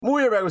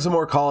We are back with some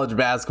more college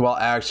basketball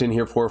action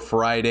here for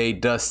Friday,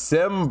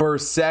 December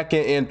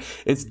 2nd, and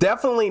it's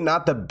definitely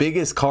not the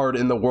biggest card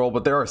in the world,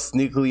 but there are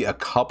sneakily a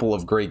couple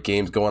of great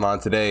games going on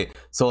today,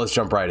 so let's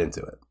jump right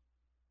into it.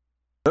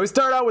 So we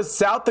start out with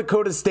South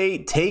Dakota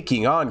State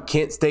taking on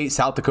Kent State.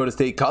 South Dakota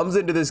State comes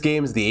into this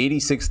game as the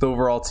 86th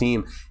overall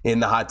team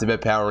in the Hot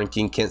Tip Power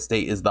Ranking. Kent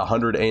State is the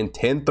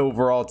 110th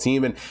overall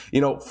team, and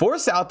for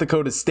South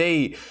Dakota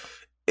State,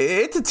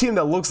 it's a team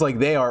that looks like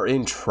they are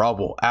in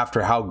trouble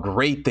after how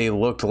great they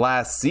looked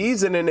last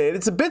season, and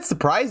it's a bit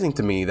surprising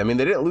to me. I mean,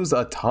 they didn't lose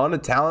a ton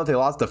of talent. They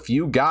lost a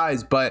few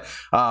guys, but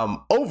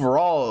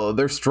overall,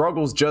 their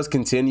struggles just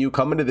continue.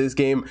 Coming to this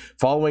game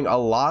following a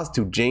loss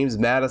to James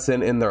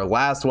Madison in their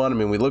last one. I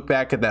mean, we look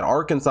back at that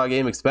Arkansas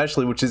game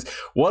especially, which is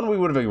one we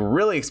would have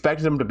really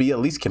expected them to be at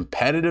least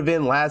competitive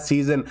in last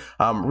season.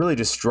 Really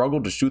just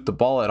struggled to shoot the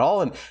ball at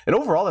all, and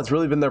overall, that's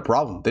really been their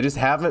problem. They just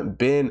haven't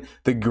been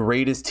the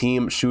greatest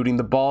team shooting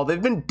the ball.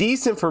 They've been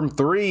decent from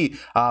three,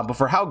 but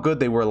for how good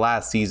they were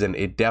last season,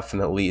 it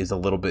definitely is a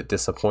little bit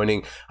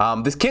disappointing.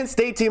 This Kent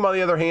State team, on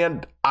the other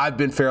hand, I've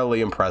been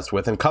fairly impressed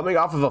with, and coming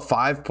off of a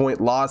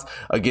 5-point loss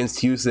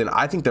against Houston,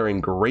 I think they're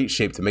in great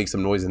shape to make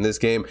some noise in this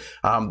game.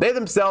 They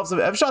themselves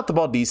have shot the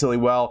ball decently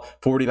well,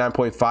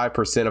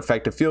 49.5%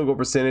 effective field goal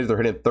percentage. They're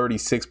hitting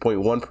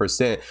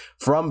 36.1%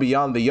 from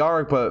beyond the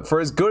arc, but for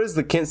as good as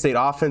the Kent State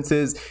offense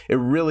is, it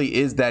really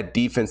is that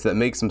defense that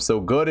makes them so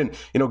good. And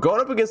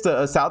going up against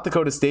a South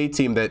Dakota State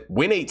team that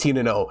went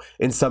 18-0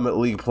 in Summit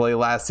League play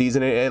last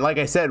season, and like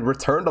I said,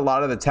 returned a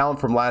lot of the talent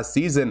from last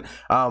season.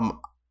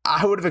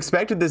 I would have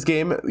expected this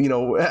game,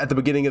 at the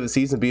beginning of the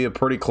season to be a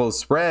pretty close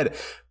spread,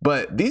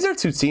 but these are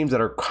two teams that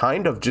are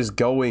kind of just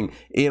going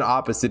in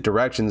opposite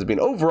directions. I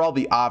mean, overall,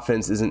 the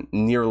offense isn't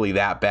nearly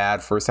that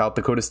bad for South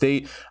Dakota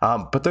State,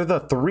 but they're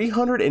the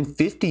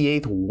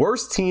 358th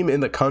worst team in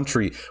the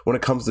country when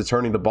it comes to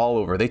turning the ball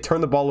over. They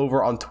turn the ball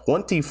over on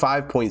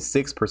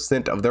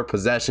 25.6% of their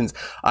possessions,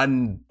 a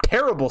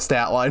terrible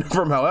stat line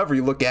from however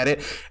you look at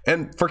it.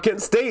 And for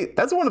Kent State,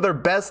 that's one of their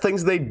best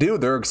things they do.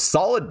 They're a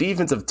solid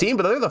defensive team,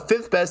 but they're the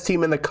fifth best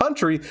team in the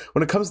country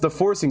when it comes to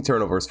forcing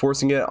turnovers,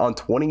 forcing it on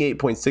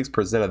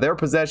 28.6% of their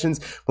possessions.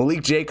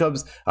 Malik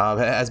Jacobs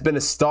has been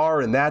a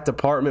star in that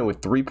department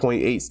with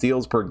 3.8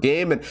 steals per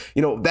game. And,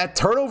 that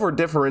turnover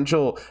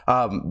differential,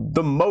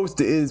 the most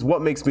is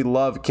what makes me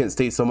love Kent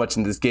State so much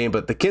in this game.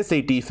 But the Kent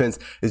State defense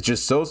is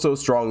just so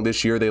strong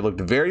this year. They looked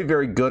very,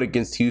 very good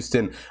against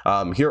Houston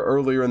here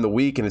earlier in the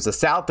week. And it's a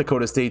South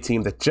Dakota State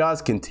team that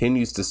just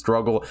continues to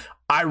struggle.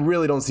 I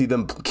really don't see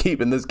them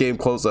keeping this game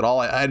close at all.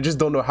 I just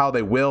don't know how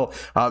they will.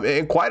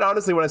 And quite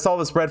honestly, when I saw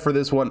the spread for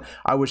this one,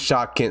 I was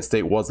shocked Kent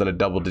State wasn't a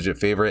double-digit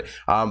favorite.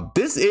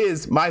 This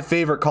is my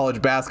favorite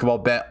college basketball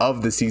bet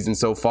of the season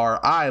so far.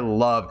 I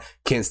love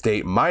Kent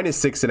State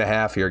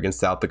 -6.5 here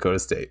against South Dakota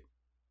State.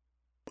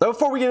 Now,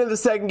 before we get into the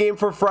second game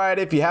for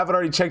Friday, if you haven't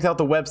already checked out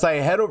the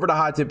website, head over to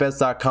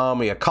hottipbets.com.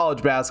 We got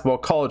college basketball,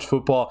 college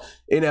football,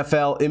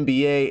 NFL,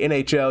 NBA,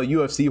 NHL,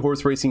 UFC,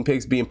 horse racing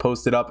picks being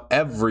posted up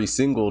every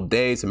single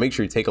day. So make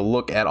sure you take a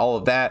lock at all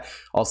of that.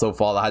 Also,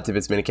 follow the Hot Tip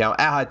Bets main account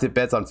at Hot Tip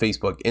Bets on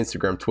Facebook,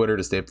 Instagram, Twitter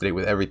to stay up to date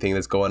with everything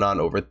that's going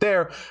on over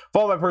there.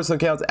 Follow my personal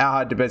accounts at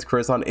Hot Tip Bets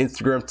Chris on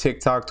Instagram,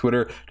 TikTok,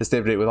 Twitter to stay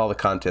up to date with all the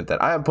content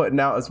that I am putting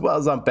out, as well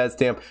as on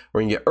BetStamp,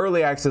 where you can get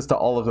early access to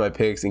all of my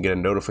picks and get a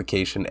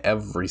notification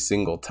every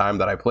single time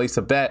that I place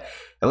a bet.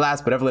 And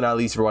last but definitely not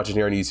least, if you're watching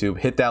here on YouTube,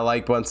 hit that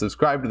like button,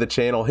 subscribe to the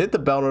channel, hit the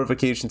bell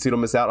notification so you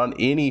don't miss out on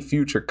any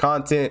future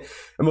content.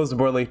 And most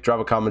importantly, drop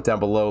a comment down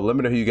below. Let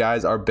me know who you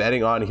guys are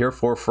betting on here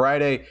for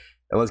Friday.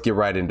 And let's get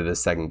right into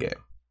this second game.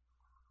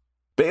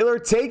 Baylor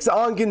takes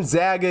on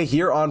Gonzaga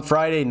here on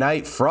Friday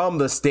night from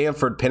the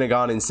Stanford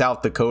Pentagon in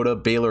South Dakota.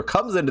 Baylor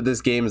comes into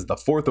this game as the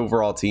 4th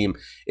overall team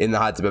in the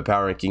Hot Tip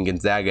Power Ranking.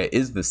 Gonzaga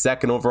is the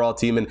 2nd overall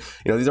team. And,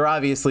 these are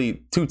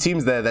obviously two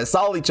teams that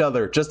saw each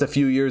other just a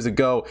few years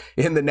ago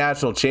in the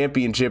national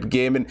championship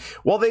game. And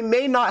while they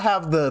may not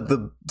have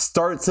the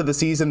starts of the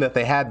season that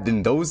they had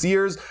in those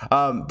years,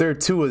 they're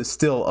two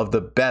still of the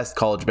best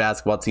college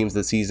basketball teams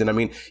this season. I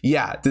mean,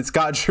 yeah, did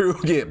Scott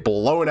Drew get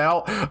blown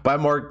out by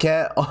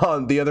Marquette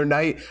on the other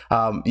night?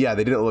 Yeah,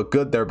 they didn't look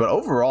good there, but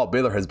overall,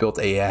 Baylor has built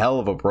a hell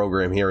of a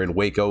program here in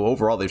Waco.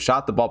 Overall, they've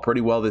shot the ball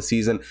pretty well this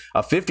season.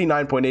 A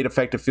 59.8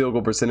 effective field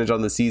goal percentage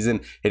on the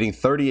season, hitting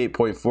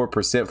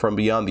 38.4% from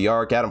beyond the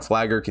arc. Adam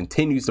Flagger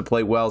continues to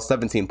play well,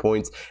 17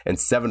 points and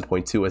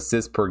 7.2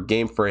 assists per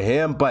game for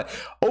him. But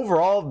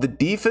overall, the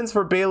defense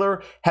for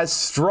Baylor has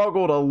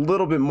struggled a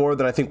little bit more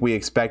than I think we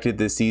expected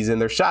this season.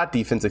 Their shot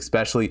defense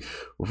especially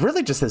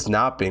really just has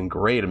not been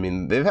great. I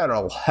mean, they've had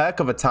a heck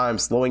of a time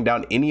slowing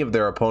down any of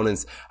their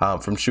opponents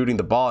from shooting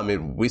the ball. I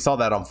mean, we saw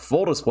that on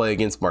full display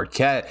against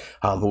Marquette,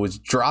 who was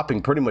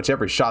dropping pretty much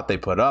every shot they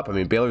put up. I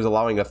mean, Baylor's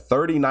allowing a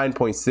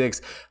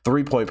 39.6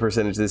 three-point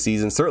percentage this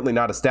season. Certainly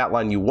not a stat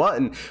line you want.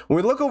 And when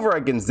we look over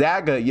at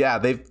Gonzaga, yeah,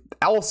 they've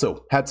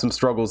also had some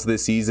struggles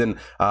this season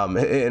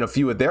in a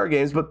few of their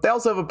games, but they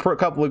also have a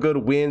couple of good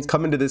wins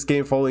coming to this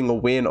game following a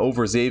win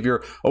over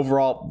Xavier.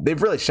 Overall,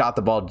 they've really shot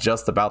the ball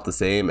just about the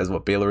same as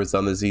what Baylor has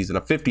done this season,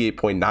 a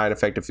 58.9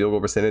 effective field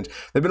goal percentage.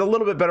 They've been a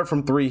little bit better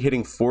from three,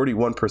 hitting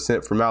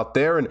 41% from out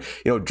there. And,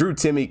 Drew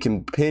Timme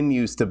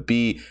continues to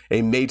be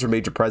a major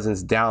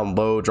presence down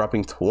low,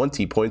 dropping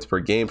 20 points per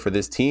game for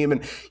this team.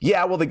 And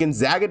yeah, well, the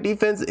Gonzaga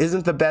defense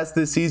isn't the best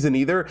this season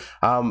either.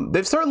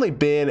 They've certainly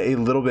been a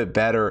little bit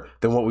better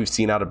than what we've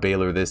seen out of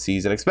Baylor this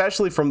season,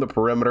 especially from the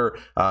perimeter,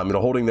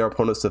 holding their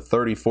opponents to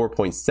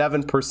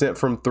 34.7%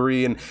 from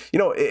three. And,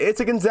 it's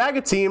a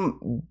Gonzaga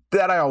team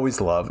that I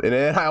always love. And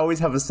I always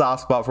have a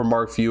soft spot for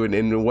Mark Few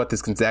and what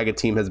this Gonzaga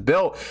team has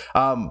built.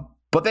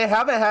 But they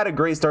haven't had a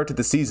great start to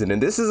the season.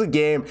 And this is a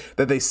game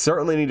that they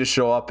certainly need to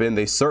show up in.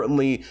 They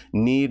certainly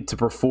need to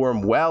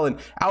perform well. And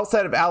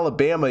outside of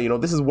Alabama,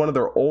 this is one of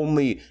their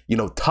only,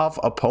 tough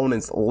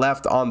opponents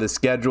left on the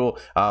schedule.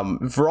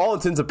 For all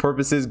intents and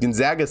purposes,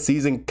 Gonzaga's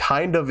season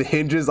kind of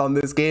hinges on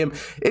this game.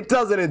 It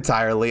doesn't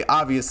entirely.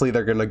 Obviously,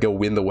 they're going to go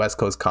win the West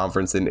Coast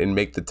Conference and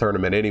make the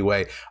tournament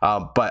anyway.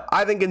 But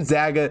I think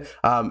Gonzaga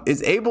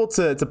is able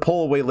to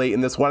pull away late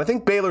in this one. I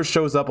think Baylor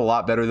shows up a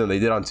lot better than they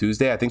did on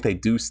Tuesday. I think they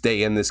do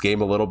stay in this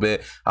game a little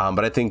bit,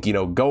 but I think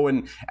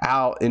going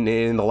out in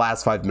the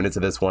last 5 minutes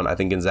of this one, I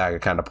think Gonzaga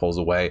kind of pulls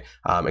away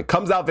and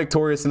comes out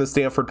victorious in the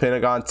Stanford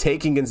Pentagon,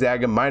 taking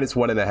Gonzaga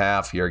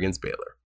 -1.5 here against Baylor.